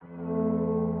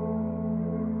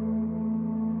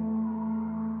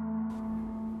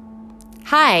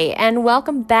Hi, and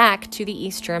welcome back to the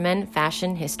East German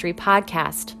Fashion History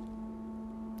Podcast.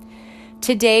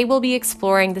 Today we'll be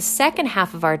exploring the second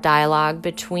half of our dialogue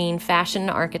between fashion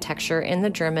and architecture in the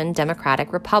German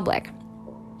Democratic Republic.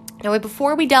 Now,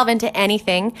 before we delve into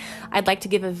anything, I'd like to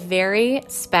give a very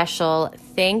special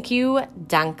thank you,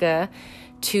 danke,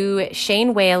 to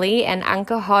Shane Whaley and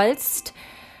Anke Holst,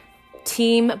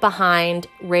 team behind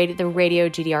the Radio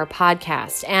GDR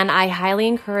podcast. And I highly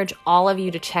encourage all of you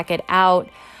to check it out.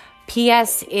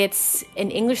 P.S. It's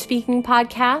an English-speaking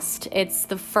podcast. It's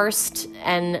the first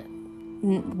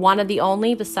and one of the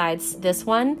only, besides this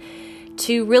one,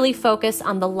 to really focus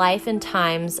on the life and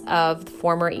times of the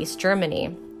former East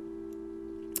Germany.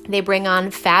 They bring on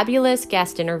fabulous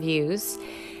guest interviews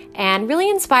and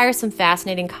really inspire some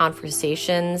fascinating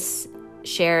conversations.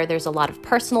 There's a lot of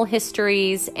personal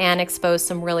histories and expose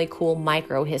some really cool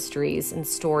micro histories and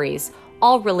stories,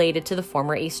 all related to the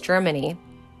former East Germany.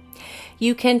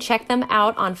 You can check them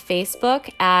out on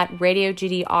Facebook at Radio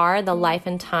GDR, The Life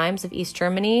and Times of East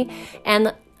Germany.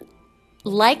 And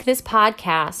like this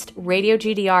podcast, Radio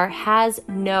GDR has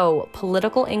no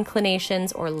political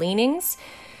inclinations or leanings.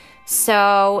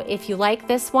 So if you like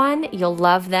this one, you'll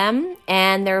love them.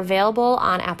 And they're available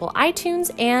on Apple iTunes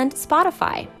and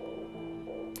Spotify.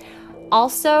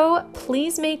 Also,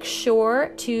 please make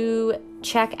sure to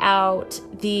check out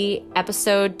the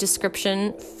episode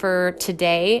description for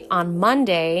today on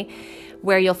Monday,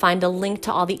 where you'll find a link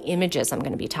to all the images I'm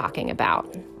going to be talking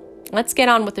about. Let's get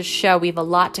on with the show. We have a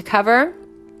lot to cover.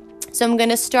 So I'm going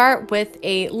to start with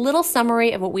a little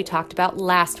summary of what we talked about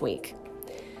last week.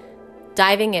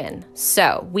 Diving in.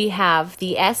 So we have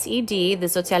the SED, the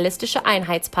Sozialistische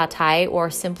Einheitspartei, or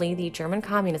simply the German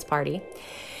Communist Party,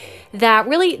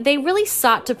 they really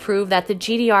sought to prove that the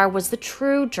GDR was the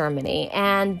true Germany,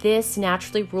 and this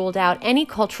naturally ruled out any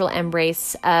cultural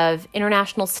embrace of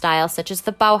international styles such as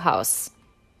the Bauhaus.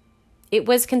 It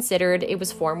was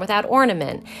formed without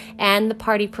ornament, and the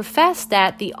party professed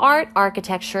that the art,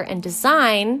 architecture, and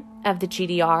design of the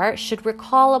GDR should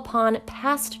recall upon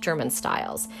past German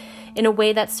styles in a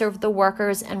way that served the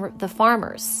workers and the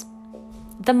farmers.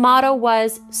 The motto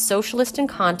was socialist in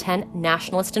content,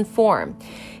 nationalist in form.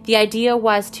 The idea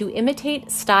was to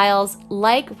imitate styles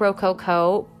like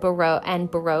Rococo and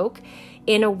Baroque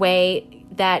in a way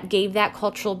that gave that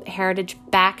cultural heritage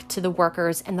back to the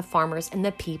workers and the farmers and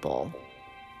the people.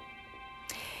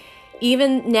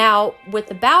 Even now with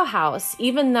the Bauhaus,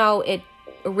 even though it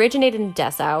originated in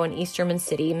Dessau, an East German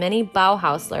city, many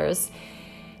Bauhauslers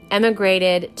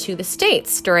emigrated to the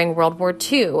States during World War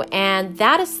II, and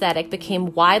that aesthetic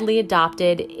became widely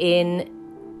adopted in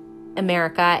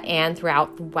America and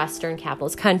throughout the Western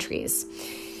capitalist countries.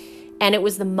 And it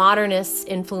was the modernists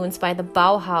influenced by the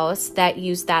Bauhaus that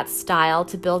used that style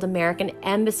to build American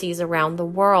embassies around the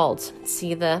world.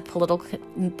 See the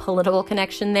political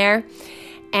connection there?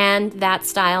 And that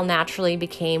style naturally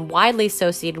became widely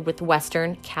associated with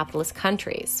Western capitalist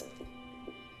countries.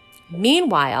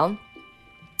 Meanwhile,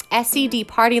 SED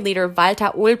party leader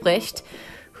Walter Ulbricht,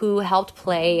 who helped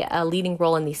play a leading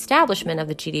role in the establishment of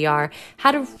the GDR,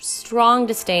 had a strong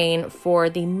disdain for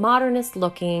the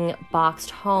modernist-looking boxed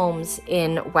homes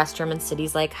in West German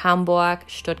cities like Hamburg,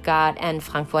 Stuttgart, and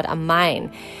Frankfurt am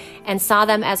Main, and saw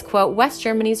them as, quote, West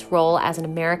Germany's role as an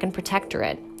American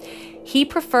protectorate. He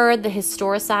preferred the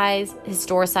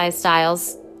historicized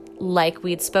styles like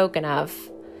we'd spoken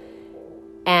of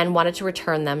and wanted to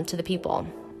return them to the people.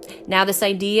 Now, this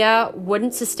idea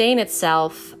wouldn't sustain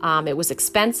itself. It was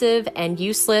expensive and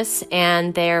useless,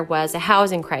 and there was a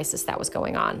housing crisis that was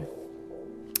going on.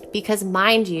 Because,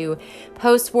 mind you,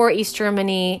 post-war East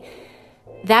Germany,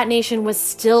 that nation was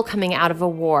still coming out of a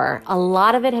war. A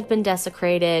lot of it had been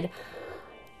desecrated.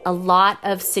 A lot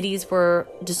of cities were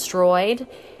destroyed.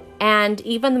 And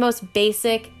even the most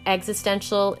basic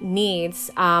existential needs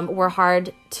were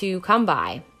hard to come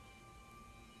by.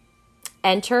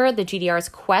 Enter the GDR's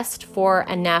quest for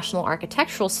a national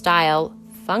architectural style,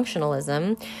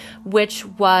 functionalism, which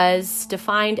was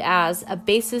defined as a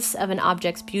basis of an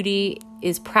object's beauty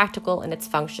is practical in its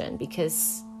function,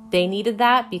 because they needed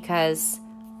that because,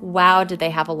 wow, did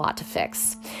they have a lot to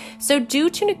fix. So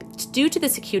due to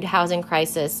this acute housing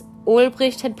crisis,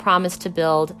 Ulbricht had promised to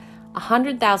build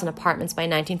 100,000 apartments by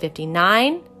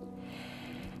 1959,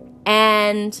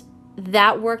 and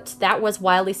that was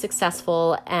wildly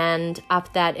successful and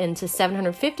upped that into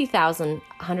 150,000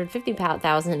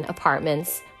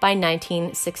 apartments by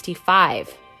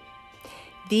 1965.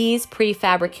 These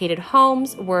prefabricated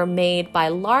homes were made by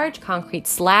large concrete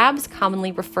slabs,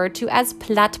 commonly referred to as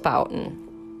Plattbauten.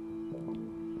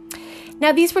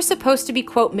 Now, these were supposed to be,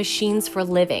 quote, machines for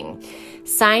living,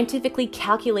 scientifically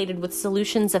calculated with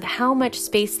solutions of how much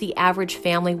space the average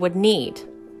family would need.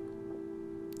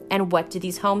 And what do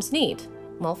these homes need?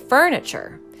 Well,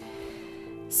 furniture.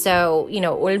 So,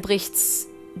 Ulbricht's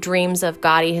dreams of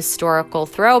gaudy historical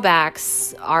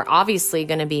throwbacks are obviously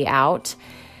going to be out,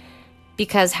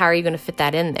 because how are you going to fit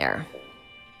that in there?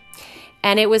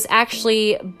 And it was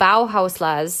actually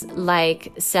Bauhauslers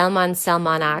like Selman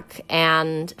Selmanak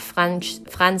and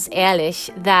Franz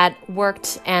Ehrlich that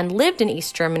worked and lived in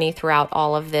East Germany throughout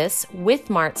all of this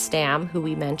with Mart Stam, who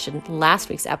we mentioned last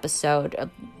week's episode,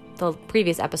 the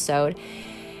previous episode.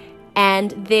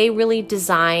 And they really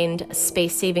designed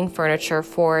space-saving furniture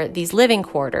for these living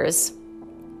quarters.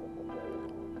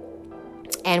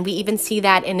 And we even see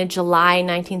that in a July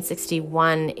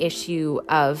 1961 issue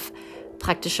of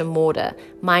Praktische Mode.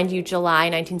 Mind you, July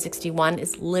 1961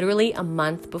 is literally a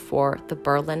month before the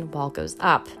Berlin Wall goes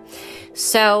up.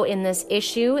 So in this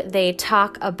issue, they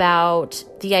talk about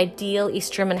the ideal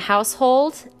East German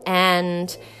household,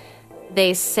 and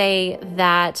they say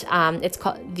that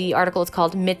the article is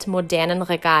called Mit modernen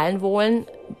Regalen wohnen,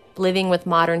 living with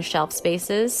modern shelf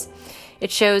spaces. It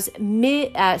shows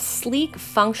sleek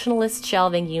functionalist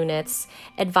shelving units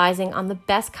advising on the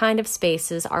best kind of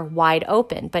spaces are wide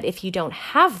open. But if you don't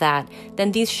have that,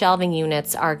 then these shelving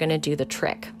units are going to do the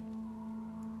trick.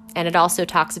 And it also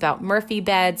talks about Murphy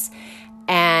beds,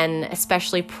 and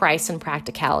especially price and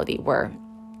practicality were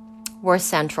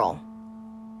central.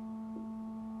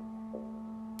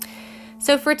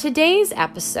 So for today's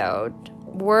episode,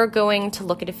 we're going to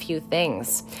look at a few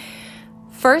things.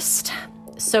 First,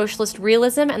 socialist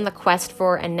realism and the quest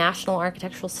for a national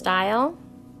architectural style.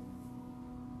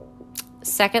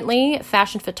 Secondly,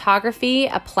 fashion photography,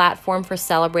 a platform for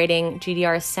celebrating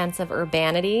GDR's sense of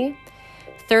urbanity.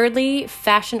 Thirdly,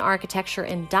 fashion architecture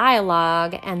and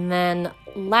dialogue. And then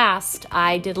last,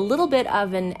 I did a little bit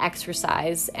of an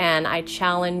exercise, and I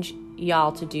challenge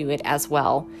y'all to do it as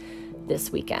well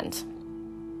this weekend.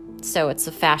 So it's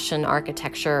a fashion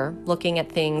architecture, looking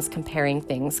at things, comparing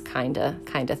things kind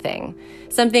of thing.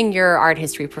 Something your art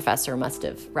history professor must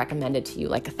have recommended to you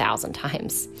like 1,000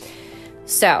 times.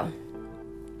 So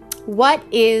what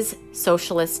is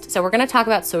socialist? So we're going to talk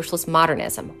about socialist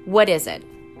modernism. What is it?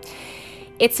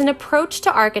 It's an approach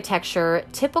to architecture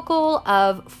typical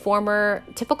of former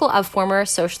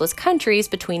socialist countries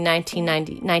between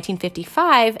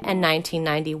 1955 and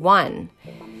 1991.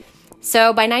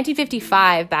 So by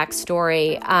 1955,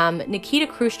 backstory, Nikita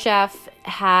Khrushchev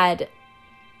had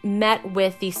met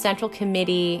with the Central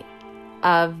Committee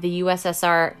of the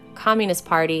USSR Communist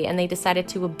Party, and they decided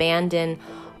to abandon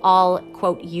all,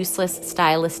 quote, useless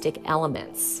stylistic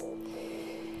elements.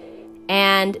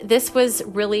 And this was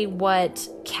really what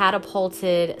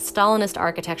catapulted Stalinist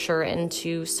architecture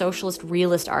into socialist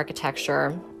realist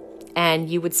architecture. And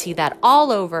you would see that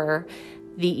all over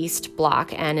the East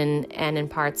Bloc and in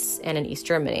parts and in East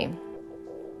Germany.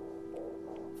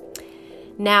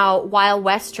 Now, while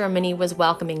West Germany was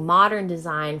welcoming modern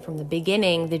design from the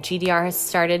beginning, the GDR has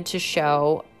started to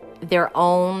show their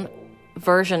own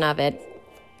version of it,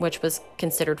 which was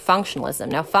considered functionalism.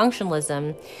 Now,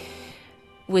 functionalism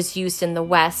was used in the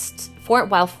West,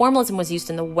 while formalism was used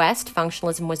in the West,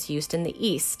 functionalism was used in the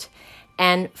East.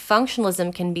 And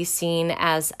functionalism can be seen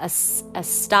as a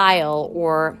style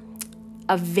or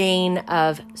a vein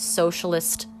of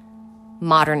socialist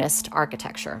modernist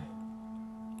architecture.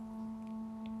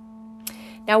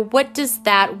 Now, what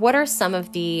are some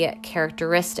of the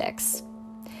characteristics?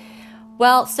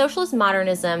 Well, socialist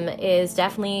modernism is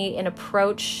definitely an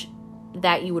approach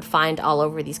that you would find all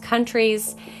over these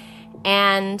countries,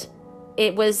 and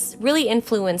it was really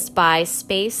influenced by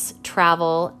space,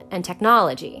 travel, and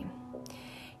technology.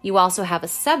 You also have a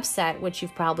subset, which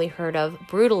you've probably heard of,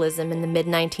 brutalism in the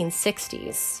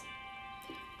mid-1960s,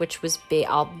 which was big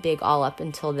all up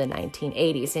until the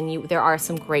 1980s. And there are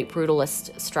some great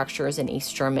brutalist structures in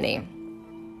East Germany.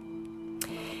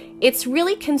 It's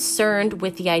really concerned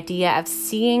with the idea of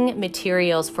seeing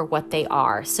materials for what they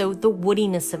are. So the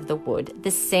woodiness of the wood,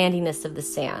 the sandiness of the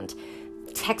sand.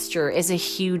 Texture is a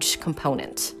huge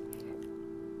component.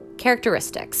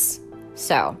 Characteristics.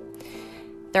 So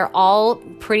they're all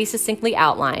pretty succinctly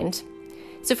outlined.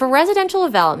 So for residential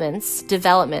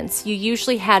developments, you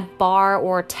usually had bar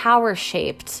or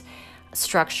tower-shaped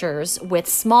structures with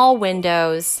small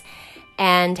windows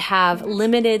and have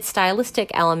limited stylistic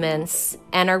elements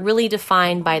and are really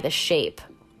defined by the shape.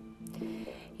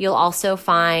 You'll also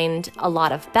find a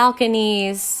lot of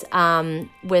balconies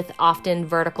with often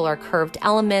vertical or curved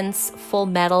elements, full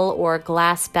metal or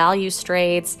glass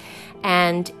balustrades,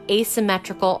 and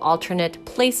asymmetrical alternate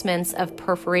placements of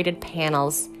perforated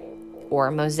panels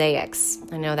or mosaics.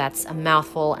 I know that's a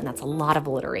mouthful and that's a lot of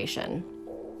alliteration,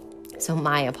 so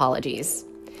my apologies.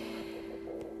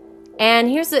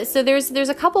 And there's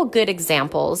a couple good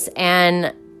examples,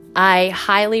 and I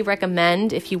highly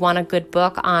recommend, if you want a good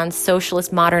book on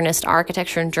socialist modernist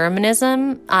architecture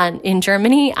and in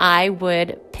Germany, I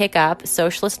would pick up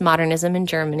Socialist Modernism in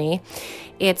Germany.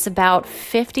 It's about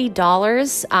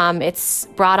 $50. It's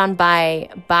brought on by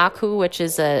BAKU, which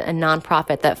is a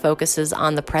nonprofit that focuses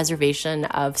on the preservation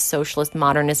of socialist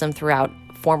modernism throughout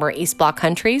former East Bloc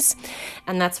countries.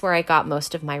 And that's where I got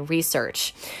most of my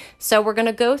research. So we're going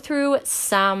to go through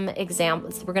some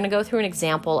examples. We're going to go through an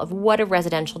example of what a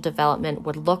residential development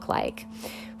would look like.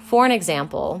 For an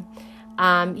example,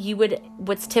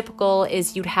 what's typical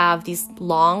is you'd have these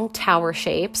long tower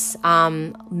shapes,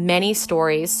 many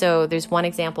stories. So there's one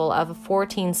example of a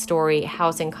 14-story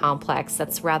housing complex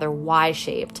that's rather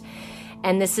Y-shaped.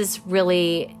 And this is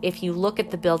really, if you look at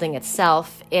the building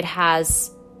itself, it has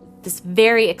this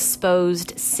very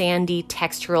exposed, sandy,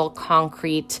 textural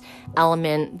concrete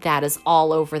element that is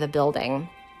all over the building.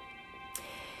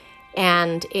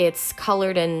 And it's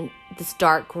colored in this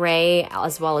dark gray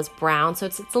as well as brown, so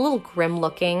it's a little grim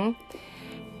looking.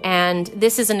 And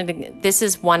this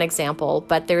is one example,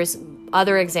 but there's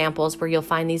other examples where you'll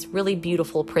find these really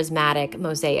beautiful prismatic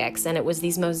mosaics, and it was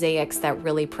these mosaics that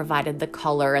really provided the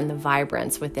color and the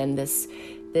vibrance within this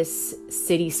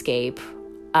cityscape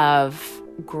of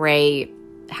gray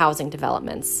housing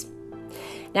developments.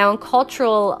 Now, in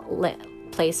cultural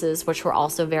places, which were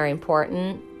also very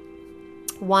important,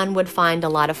 one would find a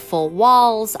lot of full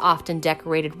walls, often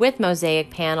decorated with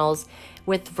mosaic panels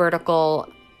with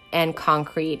vertical and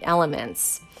concrete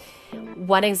elements.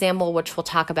 One example, which we'll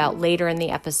talk about later in the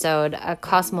episode,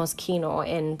 Kosmos Kino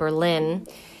in Berlin.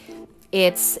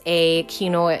 It's a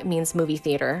kino, it means movie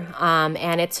theater,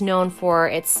 and it's known for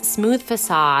its smooth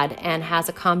facade and has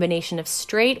a combination of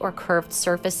straight or curved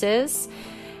surfaces.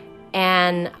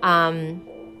 And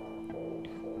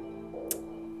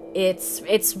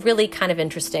it's really kind of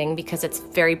interesting because it's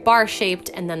very bar-shaped,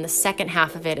 and then the second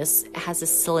half of it has a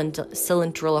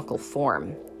cylindrical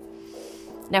form.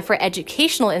 Now, for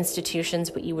educational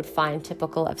institutions, what you would find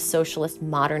typical of socialist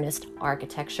modernist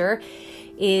architecture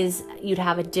is you'd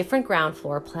have a different ground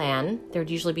floor plan. There would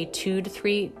usually be 2 to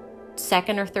 3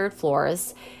 second or third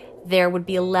floors. There would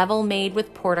be a level made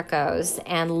with porticos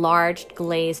and large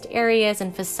glazed areas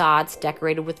and facades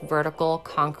decorated with vertical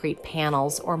concrete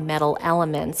panels or metal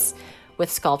elements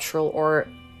with sculptural or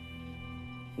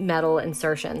metal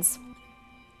insertions.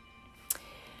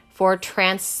 For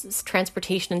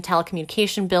transportation and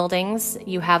telecommunication buildings,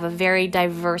 you have a very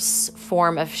diverse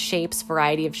form of shapes,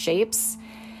 variety of shapes.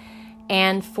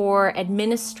 And for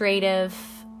administrative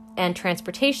and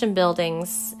transportation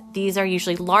buildings, these are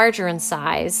usually larger in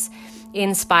size,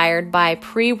 inspired by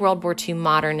pre-World War II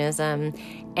modernism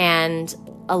and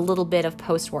a little bit of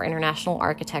post-war international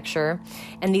architecture.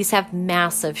 And these have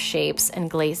massive shapes and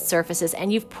glazed surfaces.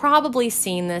 And you've probably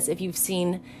seen this if you've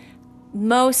seen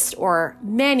most or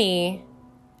many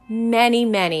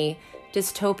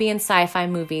dystopian sci-fi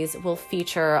movies will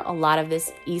feature a lot of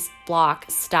this East Bloc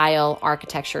style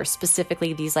architecture,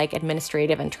 specifically these like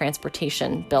administrative and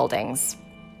transportation buildings.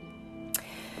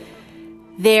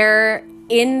 There,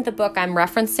 in the book I'm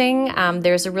referencing,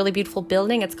 there's a really beautiful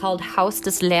building. It's called Haus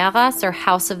des Lehrers, or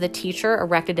House of the Teacher,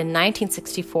 erected in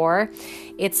 1964.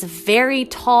 It's a very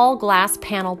tall glass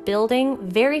panel building,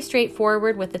 very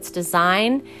straightforward with its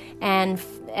design and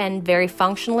very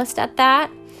functionalist at that.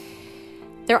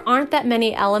 There aren't that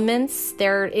many elements.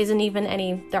 There aren't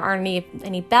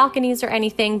any balconies or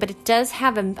anything, but it does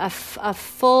have a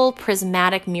full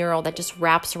prismatic mural that just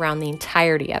wraps around the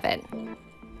entirety of it.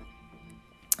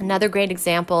 Another great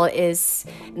example is,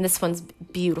 and this one's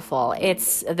beautiful,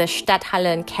 it's the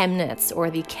Stadthalle in Chemnitz, or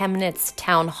the Chemnitz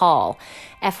Town Hall.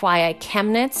 FYI,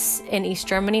 Chemnitz in East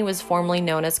Germany was formerly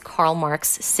known as Karl Marx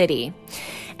City.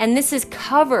 And this is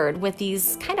covered with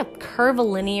these kind of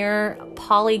curvilinear,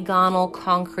 polygonal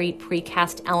concrete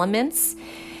precast elements.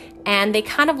 And they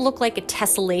kind of look like a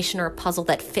tessellation or a puzzle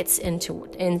that fits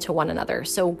into one another.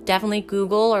 So definitely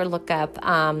Google or look up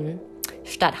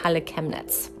Stadthalle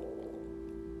Chemnitz.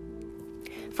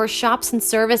 For shops and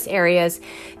service areas,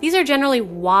 these are generally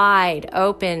wide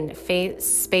open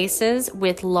spaces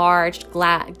with large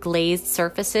glazed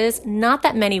surfaces, not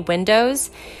that many windows.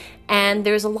 And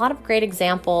there's a lot of great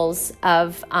examples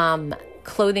of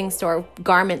clothing store,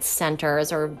 garment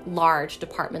centers, or large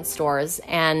department stores.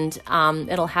 And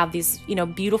it'll have these,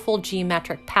 beautiful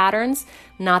geometric patterns,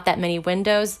 not that many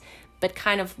windows, but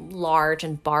kind of large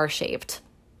and bar-shaped.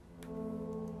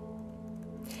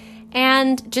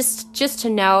 And just to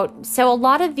note, so a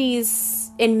lot of these,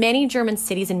 in many German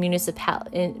cities and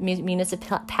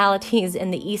municipalities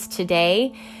in the East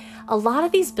today, a lot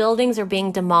of these buildings are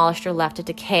being demolished or left to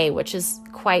decay, which is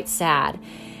quite sad.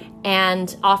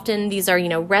 And often these are,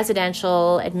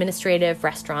 residential, administrative,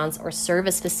 restaurants, or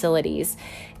service facilities.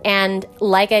 And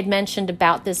like I'd mentioned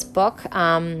about this book,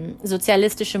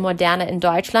 Sozialistische Moderne in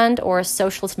Deutschland, or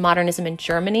Socialist Modernism in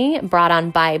Germany, brought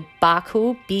on by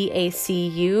BAKU,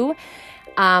 B-A-C-U.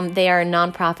 They are a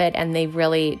nonprofit, and they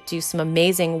really do some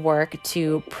amazing work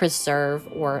to preserve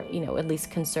or, at least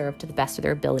conserve to the best of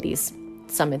their abilities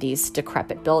some of these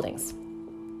decrepit buildings.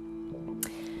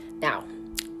 Now,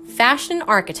 fashion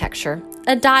architecture,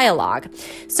 a dialogue.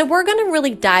 So we're going to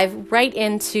really dive right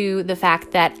into the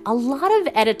fact that a lot of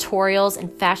editorials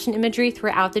and fashion imagery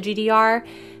throughout the GDR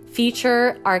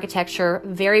feature architecture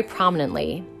very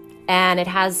prominently, and it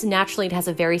has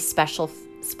a very special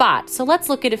spot. So let's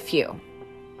look at a few.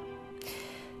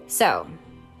 So,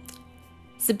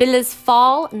 Sibylle's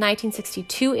Fall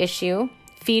 1962 issue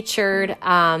featured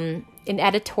an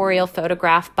editorial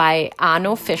photograph by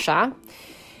Arno Fischer,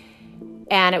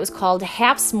 and it was called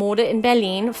Herbstmode in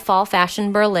Berlin, Fall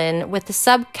Fashion Berlin, with the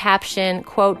sub-caption,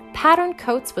 quote, patterned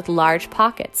coats with large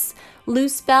pockets,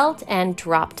 loose belt, and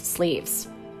dropped sleeves.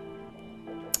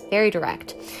 Very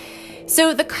direct.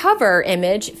 So the cover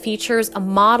image features a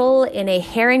model in a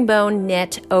herringbone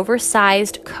knit,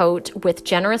 oversized coat with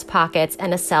generous pockets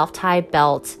and a self-tie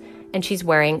belt, and she's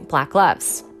wearing black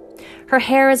gloves. Her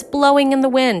hair is blowing in the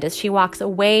wind as she walks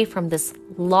away from this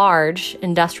large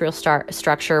industrial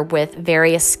structure with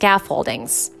various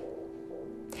scaffoldings.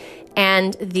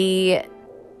 And the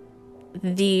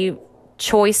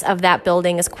choice of that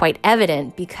building is quite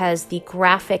evident because the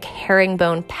graphic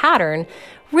herringbone pattern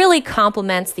really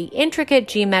complements the intricate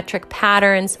geometric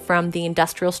patterns from the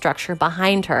industrial structure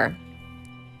behind her.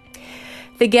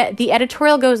 The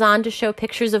editorial goes on to show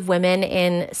pictures of women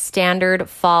in standard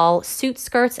fall suit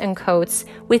skirts and coats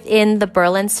within the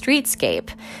Berlin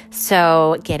streetscape.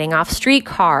 So getting off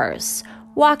streetcars,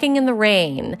 walking in the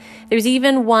rain. There's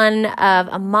even one of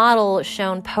a model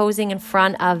shown posing in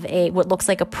front of what looks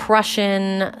like a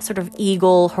Prussian sort of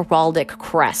eagle heraldic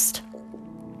crest.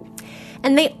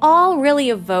 And they all really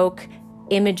evoke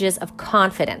images of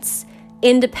confidence,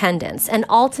 independence, and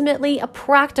ultimately a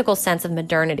practical sense of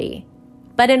modernity,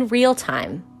 but in real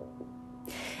time.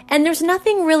 And there's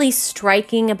nothing really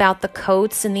striking about the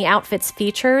coats and the outfit's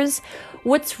features.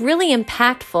 What's really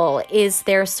impactful is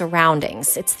their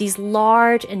surroundings. It's these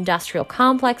large industrial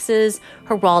complexes,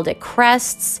 heraldic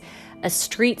crests, a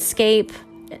streetscape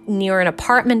near an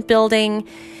apartment building,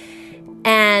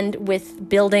 and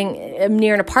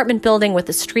near an apartment building with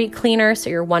a street cleaner. So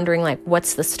you're wondering,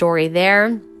 what's the story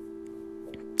there?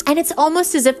 And it's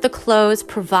almost as if the clothes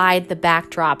provide the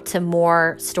backdrop to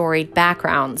more storied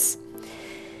backgrounds.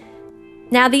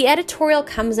 Now, the editorial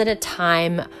comes at a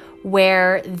time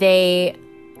where it's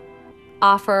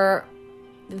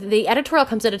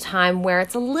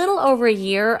a little over a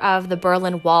year of the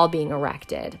Berlin Wall being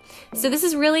erected. So this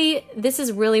is really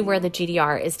where the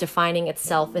GDR is defining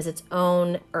itself as its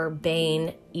own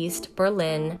urbane East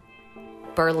Berlin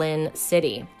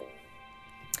city.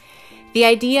 The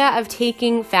idea of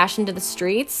taking fashion to the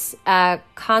streets, a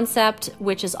concept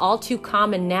which is all too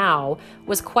common now,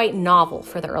 was quite novel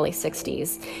for the early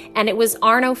 60s. And it was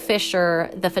Arno Fischer,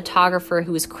 the photographer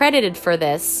who was credited for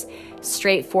this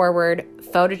straightforward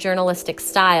photojournalistic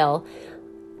style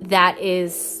that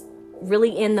is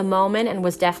really in the moment and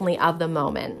was definitely of the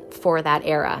moment for that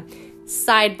era.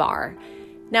 Sidebar.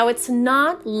 Now, it's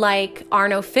not like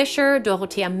Arno Fischer,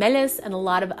 Dorothea Melles, and a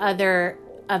lot of other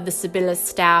of the Sibylle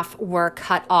staff were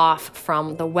cut off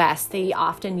from the West. They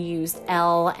often used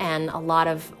Elle and a lot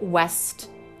of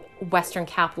Western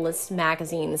capitalist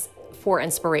magazines for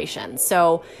inspiration.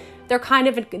 So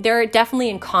they're definitely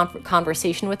in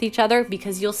conversation with each other,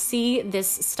 because you'll see this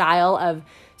style of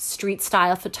street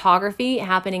style photography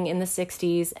happening in the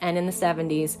 60s and in the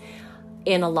 70s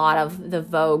in a lot of the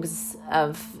Vogues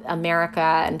of America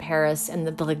and Paris and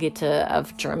the Brigitte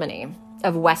of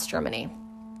West Germany.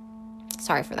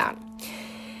 Sorry for that.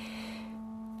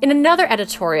 In another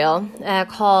editorial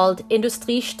called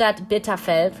Industriestadt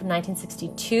Bitterfeld from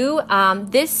 1962,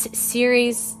 this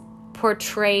series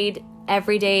portrayed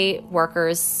everyday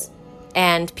workers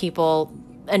and people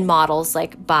and models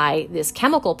by this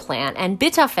chemical plant. And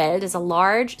Bitterfeld is a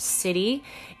large city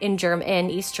in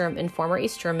former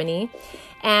East Germany.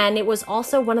 And it was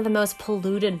also one of the most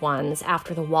polluted ones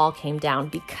after the wall came down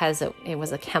because it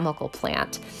was a chemical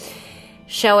plant.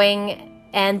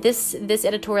 And this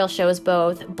editorial shows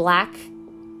both black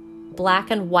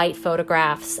black and white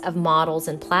photographs of models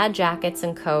in plaid jackets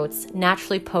and coats,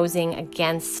 naturally posing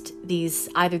against these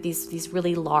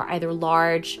really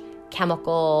large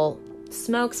chemical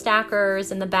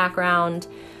smokestackers in the background.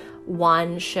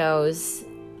 One shows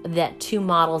that two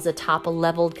models atop a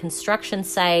leveled construction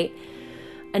site.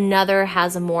 Another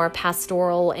has a more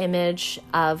pastoral image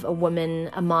of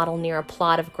a model near a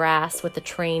plot of grass with a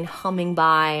train humming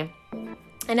by,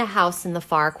 and a house in the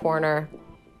far corner.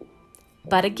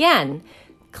 But again,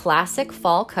 classic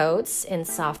fall coats in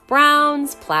soft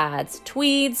browns, plaids,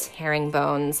 tweeds,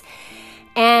 herringbones.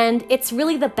 And it's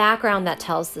really the background that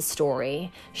tells the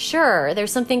story. Sure,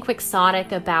 there's something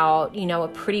quixotic about, a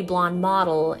pretty blonde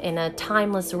model in a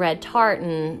timeless red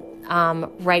tartan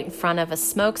right in front of a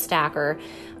smokestacker,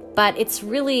 but it's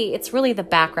really the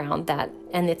background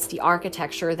and it's the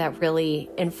architecture that really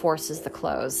enforces the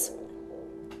clothes.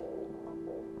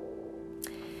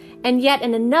 And yet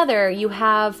in another, you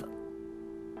have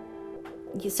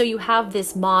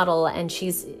this model, and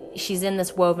she's in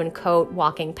this woven coat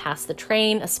walking past the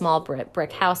train, a small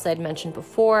brick house I'd mentioned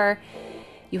before.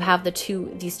 You have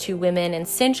these two women in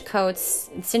cinch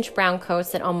brown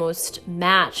coats that almost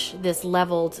match this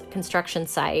leveled construction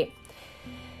site.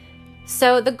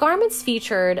 So the garments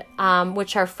featured,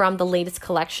 which are from the latest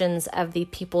collections of the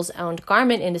people's-owned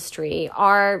garment industry,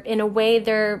 are, in a way,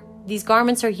 these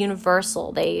garments are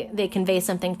universal. They convey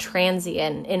something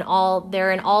transient.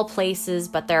 They're in all places,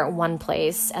 but they're at one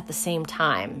place at the same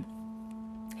time.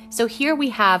 So here we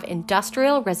have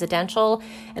industrial, residential,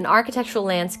 and architectural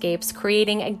landscapes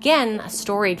creating, again, a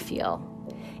storied feel.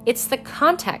 It's the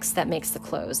context that makes the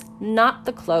clothes, not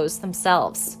the clothes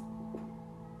themselves.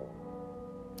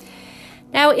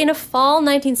 Now, in a fall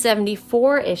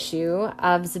 1974 issue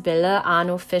of Sibylle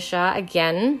Arno Fischer,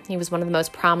 again, he was one of the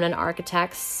most prominent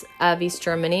architects of East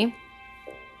Germany,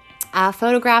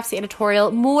 photographs the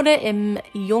editorial Mode im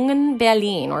jungen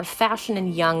Berlin, or Fashion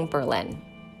in Young Berlin.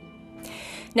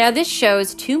 Now, this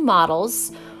shows two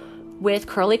models with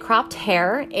curly cropped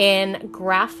hair in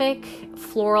graphic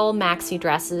floral maxi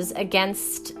dresses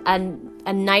against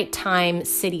a nighttime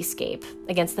cityscape,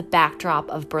 against the backdrop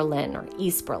of Berlin, or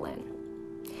East Berlin.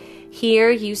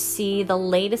 Here you see the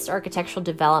latest architectural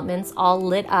developments all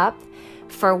lit up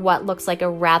for what looks like a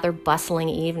rather bustling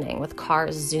evening with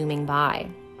cars zooming by.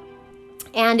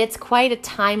 And it's quite a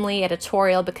timely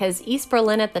editorial because East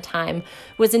Berlin at the time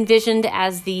was envisioned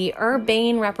as the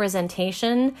urbane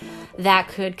representation that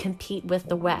could compete with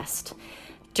the West.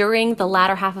 During the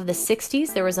latter half of the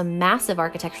 60s, there was a massive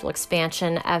architectural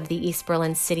expansion of the East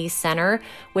Berlin city center,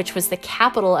 which was the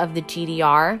capital of the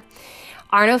GDR.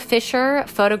 Arno Fischer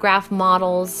photographed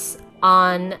models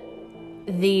on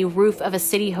the roof of a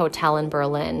city hotel in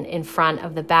Berlin in front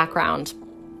of the background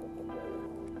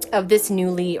of this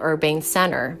newly urbane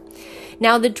center.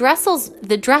 Now, the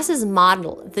dresses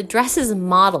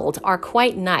modeled are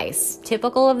quite nice,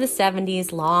 typical of the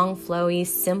 70s, long, flowy,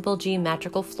 simple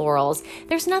geometrical florals.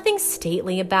 There's nothing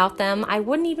stately about them. I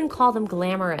wouldn't even call them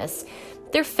glamorous.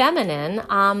 They're feminine.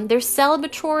 They're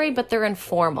celebratory, but they're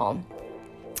informal.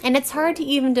 And it's hard to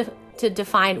even to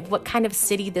define what kind of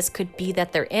city this could be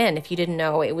that they're in if you didn't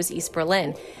know it was East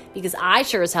Berlin, because I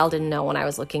sure as hell didn't know when I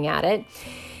was looking at it.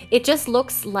 It just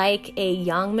looks like a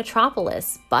young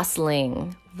metropolis,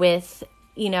 bustling with,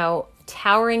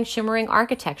 towering, shimmering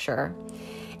architecture.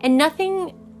 And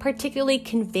nothing particularly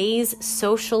conveys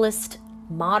socialist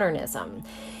modernism.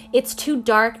 It's too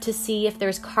dark to see if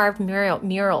there's carved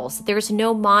murals. There's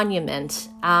no monument.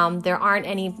 There aren't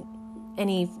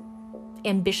any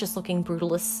ambitious-looking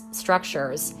brutalist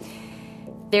structures.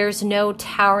 There's no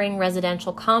towering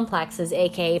residential complexes,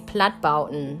 aka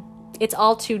Plattbauten. It's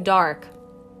all too dark.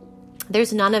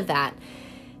 There's none of that.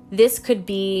 This could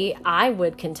be, I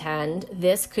would contend,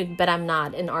 but I'm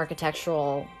not an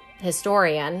architectural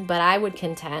historian, but I would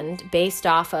contend, based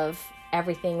off of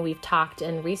everything we've talked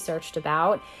and researched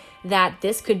about, that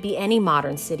this could be any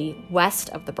modern city west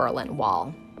of the Berlin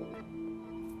Wall.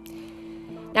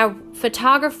 Now,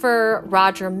 photographer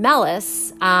Roger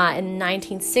Mellis, in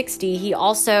 1960, he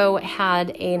also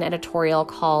had an editorial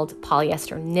called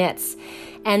Polyester Knits.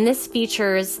 And this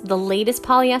features the latest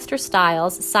polyester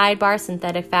styles. Sidebar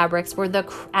synthetic fabrics were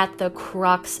at the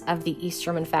crux of the East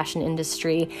German fashion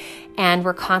industry and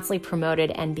were constantly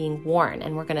promoted and being worn.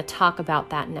 And we're going to talk about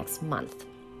that next month.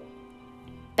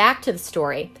 Back to the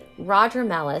story. Roger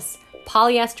Mellis,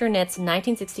 Polyester Knits,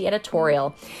 1960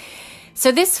 editorial.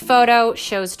 So this photo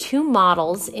shows two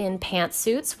models in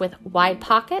pantsuits with wide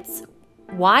pockets,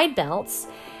 wide belts,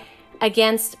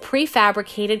 against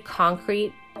prefabricated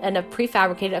concrete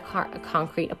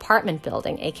apartment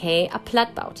building, aka a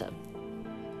Plattbaute.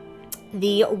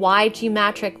 The wide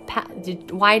geometric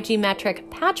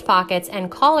patch pockets and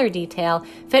collar detail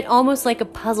fit almost like a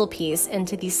puzzle piece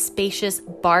into these spacious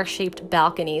bar-shaped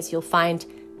balconies you'll find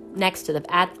next to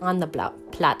on the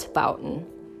Plattbauten.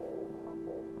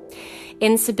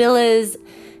 In Sibylla's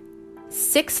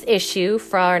 6th issue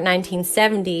for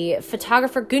 1970,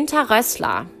 photographer Günter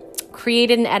Rössler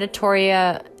created an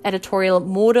editorial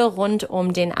Mode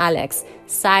rund den Alex.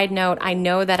 Side note, I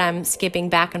know that I'm skipping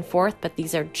back and forth, but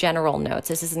these are general notes.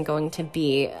 This isn't going to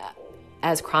be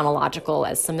as chronological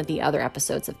as some of the other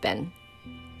episodes have been.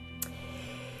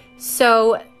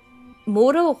 So,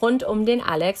 Mode rund den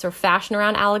Alex, or Fashion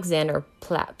Around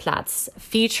Alexanderplatz,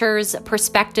 features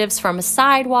perspectives from a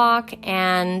sidewalk,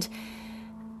 and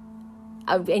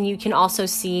you can also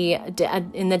see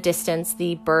in the distance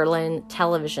the Berlin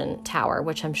television tower,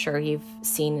 which I'm sure you've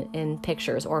seen in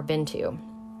pictures or been to.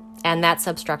 And that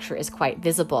substructure is quite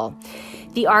visible.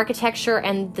 The architecture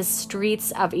and the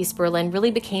streets of East Berlin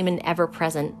really became an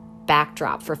ever-present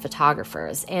backdrop for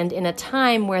photographers. And in a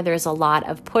time where there's a lot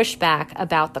of pushback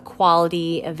about the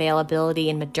quality, availability,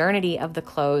 and modernity of the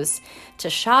clothes to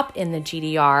shop in the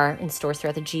GDR, in stores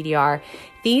throughout the GDR,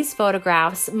 these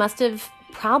photographs must have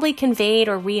probably conveyed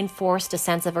or reinforced a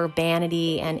sense of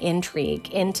urbanity and intrigue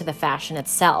into the fashion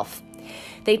itself.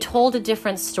 They told a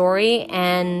different story,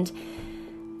 and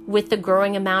with the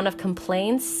growing amount of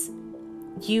complaints,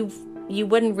 you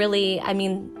wouldn't really,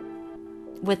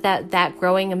 with that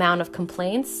growing amount of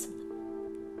complaints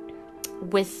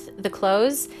with the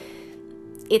clothes,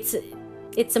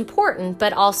 it's important,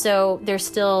 but also they're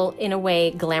still, in a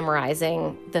way,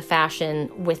 glamorizing the fashion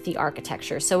with the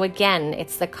architecture. So again,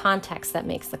 it's the context that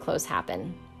makes the clothes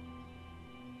happen.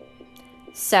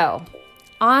 So,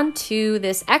 on to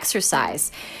this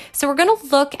exercise. So we're going to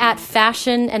look at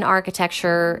fashion and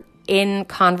architecture in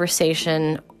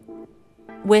conversation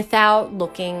without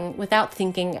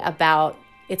thinking about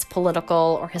its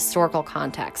political or historical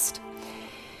context.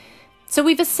 So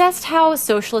we've assessed how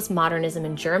socialist modernism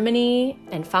in Germany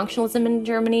and functionalism in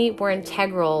Germany were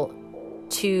integral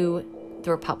to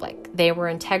the Republic. They were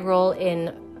integral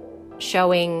in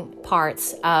showing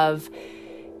parts of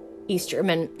East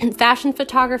German fashion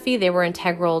photography. They were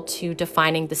integral to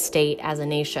defining the state as a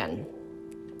nation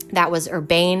that was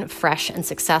urbane, fresh, and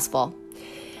successful.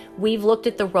 We've looked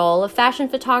at the role of fashion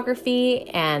photography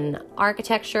and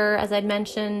architecture, as I'd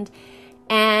mentioned,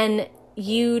 and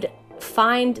you'd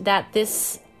find that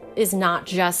this is not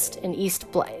just in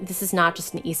East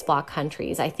Bloc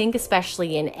countries. I think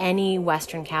especially in any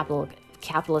Western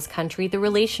capitalist country, the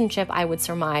relationship, I would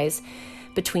surmise,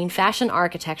 between fashion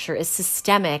architecture is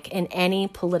systemic in any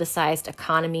politicized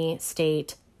economy,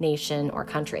 state, nation, or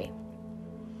country.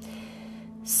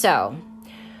 So,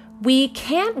 we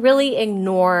can't really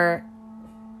ignore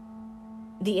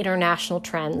the international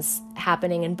trends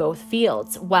happening in both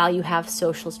fields. While you have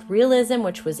socialist realism,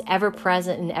 which was an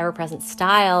ever-present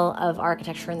style of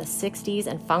architecture in the 60s,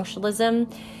 and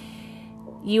functionalism,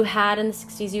 you had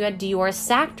Dior's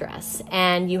sack dress,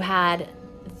 and you had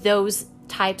those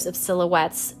types of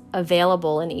silhouettes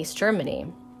available in East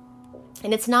Germany.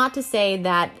 And it's not to say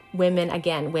that women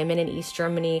in East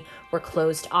Germany were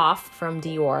closed off from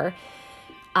Dior.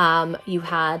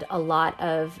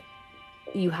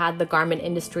 You had the garment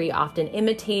industry often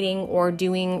imitating or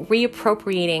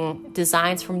reappropriating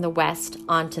designs from the West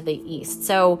onto the East.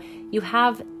 So you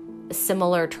have a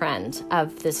similar trend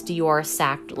of this Dior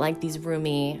sack, like these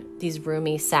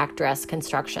roomy sack dress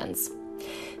constructions.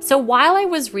 So while I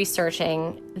was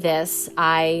researching this,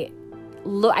 I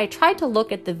tried to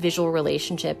look at the visual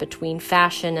relationship between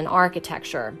fashion and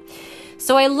architecture.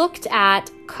 So I looked at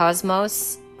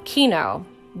Cosmos Kino,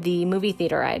 the movie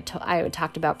theater I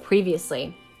talked about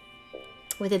previously,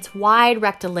 with its wide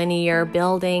rectilinear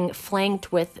building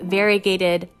flanked with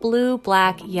variegated blue,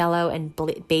 black, yellow, and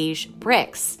beige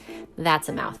bricks. That's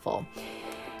a mouthful.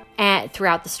 And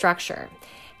throughout the structure.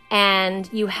 And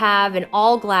you have an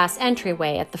all-glass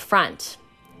entryway at the front.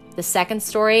 The second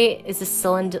story is a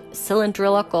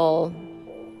cylindrical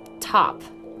top.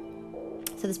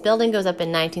 So this building goes up in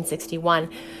 1961.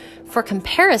 For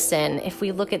comparison, if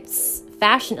we look at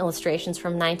fashion illustrations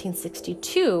from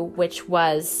 1962, which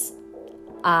was,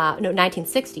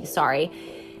 1960, sorry.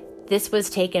 This was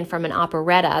taken from an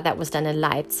operetta that was done in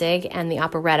Leipzig, and the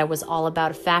operetta was all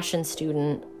about a fashion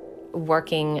student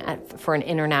working for an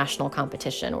international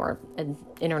competition, or an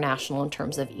international in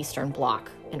terms of Eastern Bloc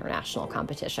international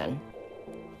competition.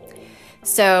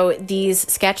 So these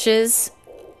sketches,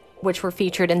 which were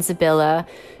featured in Sibylla,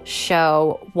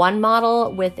 show one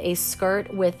model with a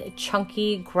skirt with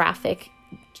chunky graphic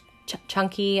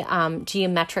chunky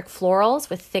geometric florals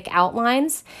with thick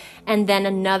outlines, and then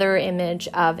another image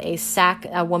of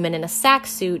a woman in a sack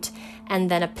suit, and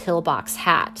then a pillbox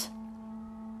hat.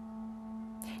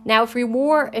 Now, if we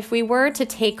were to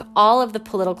take all of the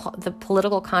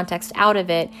political context out of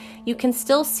it, you can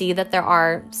still see that there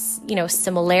are,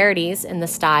 similarities in the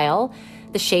style.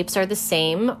 The shapes are the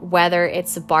same, whether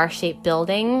it's a bar-shaped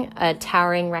building, a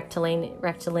towering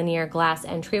rectilinear glass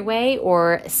entryway,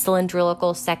 or a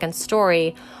cylindrical second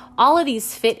story. All of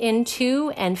these fit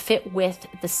into and fit with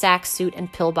the sack suit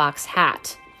and pillbox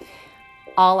hat.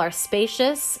 All are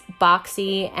spacious,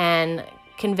 boxy, and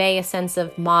convey a sense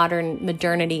of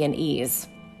modernity and ease.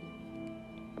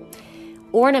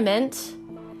 Ornament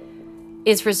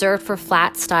is reserved for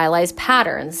flat, stylized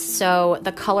patterns. So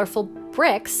the colorful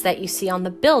bricks that you see on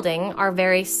the building are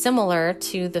very similar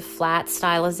to the flat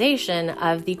stylization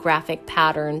of the graphic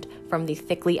pattern from the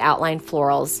thickly outlined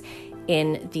florals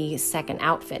in the second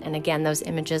outfit. And again, those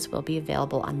images will be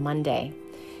available on Monday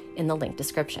in the link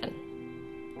description.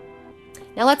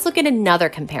 Now let's look at another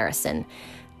comparison.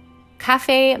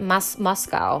 Cafe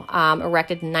Moscow,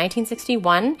 erected in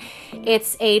 1961.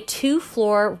 It's a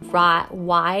 2-floor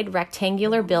wide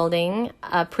rectangular building,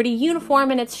 pretty uniform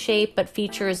in its shape, but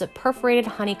features a perforated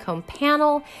honeycomb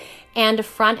panel and a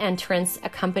front entrance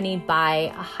accompanied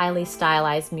by a highly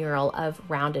stylized mural of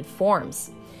rounded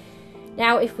forms.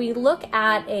 Now, if we look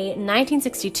at a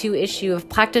 1962 issue of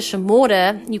Praktische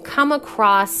Mode, you come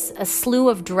across a slew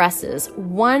of dresses.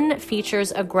 One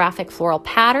features a graphic floral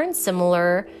pattern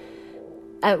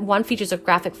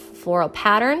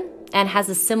and has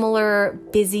a similar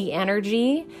busy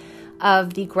energy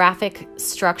of the graphic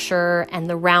structure and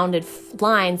the rounded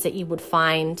lines that you would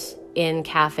find in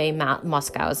Cafe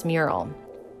Moscow's mural.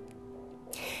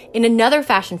 In another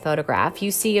fashion photograph,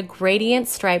 you see a gradient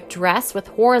striped dress with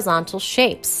horizontal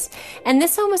shapes. And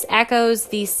this almost echoes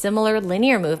the similar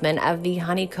linear movement of the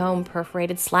honeycomb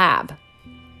perforated slab.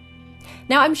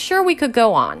 Now, I'm sure we could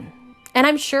go on. And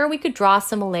I'm sure we could draw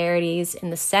similarities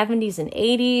in the 70s and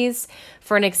 80s.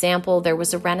 For an example, there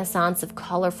was a renaissance of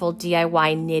colorful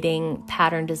DIY knitting,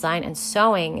 pattern design, and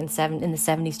sewing in the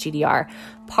 70s GDR,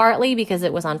 partly because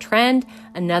it was on trend,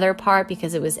 another part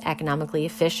because it was economically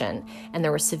efficient, and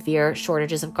there were severe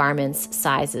shortages of garments,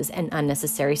 sizes, and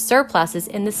unnecessary surpluses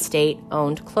in the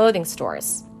state-owned clothing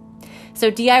stores.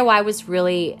 So DIY was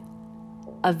really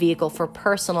a vehicle for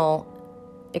personal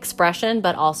expression,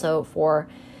 but also for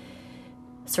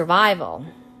survival.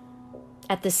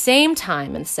 At the same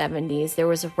time in the 70s, there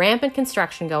was a rampant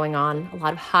construction going on, a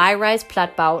lot of high-rise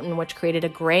Plattbauten, which created a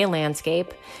gray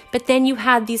landscape. But then you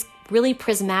had these really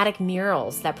prismatic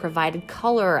murals that provided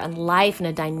color and life and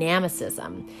a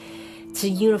dynamicism to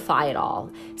unify it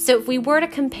all. So if we were to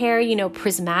compare,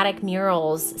 prismatic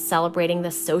murals celebrating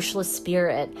the socialist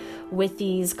spirit with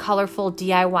these colorful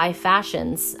DIY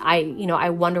fashions, I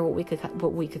wonder what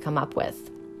we could come up with.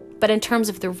 But in terms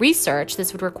of the research,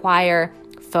 this would require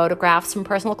photographs from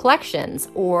personal collections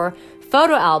or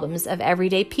photo albums of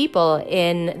everyday people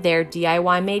in their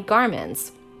DIY-made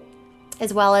garments,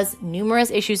 as well as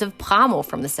numerous issues of Pramo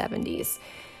from the 70s.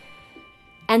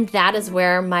 And that is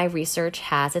where my research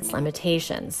has its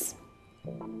limitations.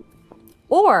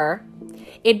 Or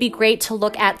it'd be great to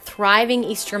look at thriving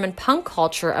East German punk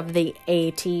culture of the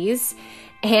 80s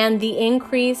and the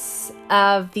increase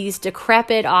of these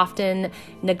decrepit, often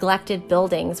neglected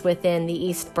buildings within the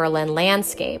East Berlin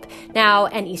landscape,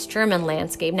 and East German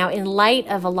landscape. Now, in light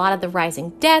of a lot of the rising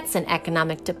debts and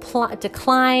economic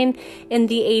decline in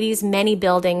the 80s, many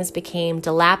buildings became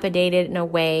dilapidated in a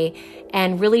way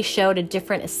and really showed a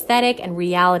different aesthetic and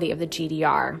reality of the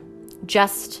GDR,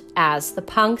 just as the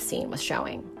punk scene was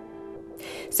showing.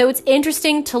 So it's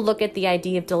interesting to look at the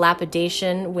idea of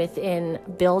dilapidation within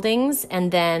buildings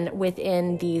and then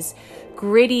within these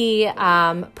gritty,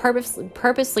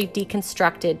 purposely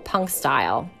deconstructed punk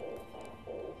style.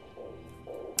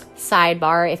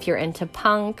 Sidebar, if you're into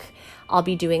punk, I'll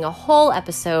be doing a whole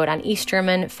episode on East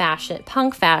German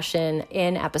punk fashion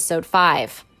in episode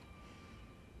 5.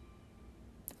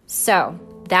 So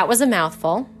that was a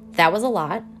mouthful. That was a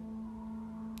lot.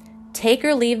 Take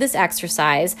or leave this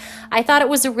exercise. I thought it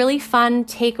was a really fun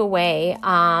takeaway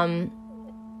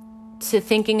to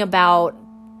thinking about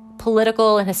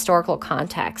political and historical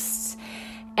contexts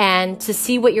and to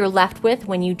see what you're left with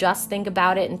when you just think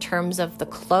about it in terms of the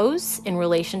clothes in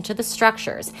relation to the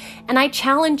structures. And I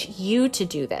challenge you to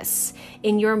do this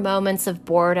in your moments of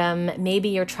boredom. Maybe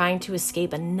you're trying to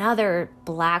escape another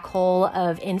black hole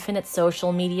of infinite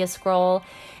social media scroll,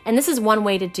 and this is one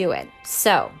way to do it.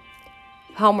 So,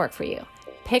 homework for you.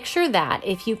 Picture that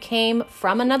if you came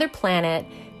from another planet,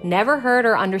 never heard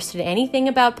or understood anything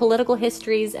about political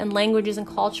histories and languages and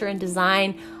culture and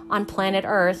design on planet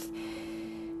Earth,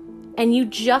 and you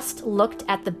just looked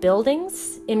at the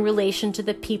buildings in relation to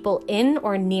the people in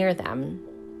or near them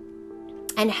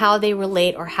and how they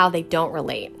relate or how they don't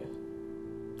relate.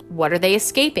 What are they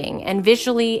escaping? And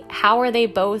visually, how are they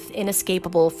both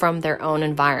inescapable from their own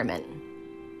environment?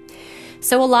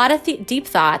 So a lot of deep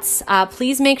thoughts.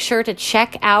 Please make sure to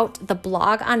check out the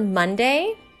blog on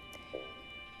Monday.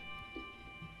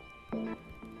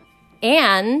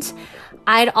 And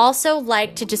I'd also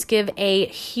like to just give a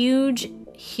huge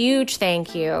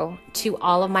thank you to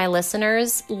all of my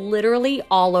listeners, literally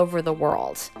all over the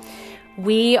world.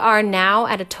 We are now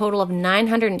at a total of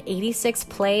 986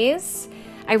 plays.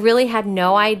 I really had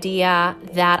no idea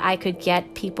that I could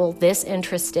get people this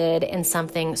interested in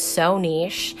something so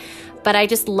niche, but I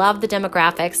just love the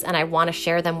demographics and I want to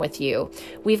share them with you.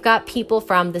 We've got people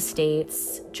from the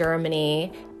States,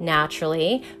 Germany,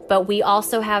 naturally, but we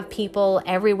also have people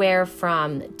everywhere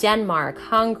from Denmark,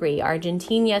 Hungary,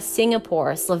 Argentina,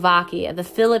 Singapore, Slovakia, the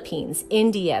Philippines,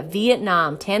 India,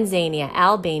 Vietnam, Tanzania,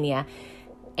 Albania,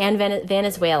 and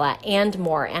Venezuela, and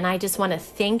more. And I just want to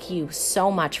thank you so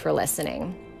much for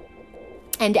listening.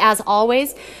 And as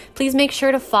always, please make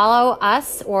sure to follow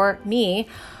us or me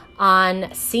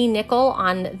on C. Nickel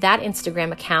on that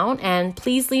Instagram account. And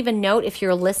please leave a note if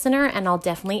you're a listener, and I'll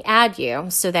definitely add you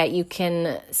so that you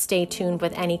can stay tuned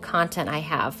with any content I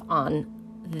have on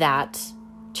that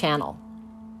channel.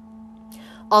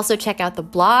 Also, check out the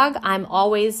blog. I'm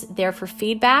always there for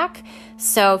feedback,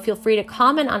 so feel free to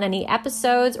comment on any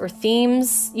episodes or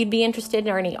themes you'd be interested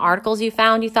in or any articles you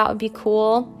found you thought would be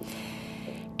cool.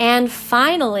 And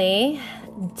finally,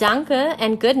 danke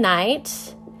and good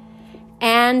night.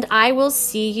 And I will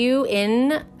see you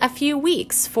in a few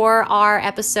weeks for our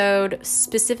episode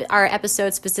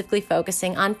specifically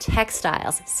focusing on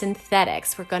textiles,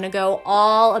 synthetics. We're going to go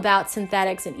all about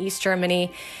synthetics in East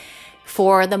Germany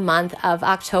for the month of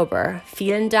October.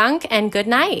 Vielen Dank and good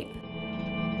night.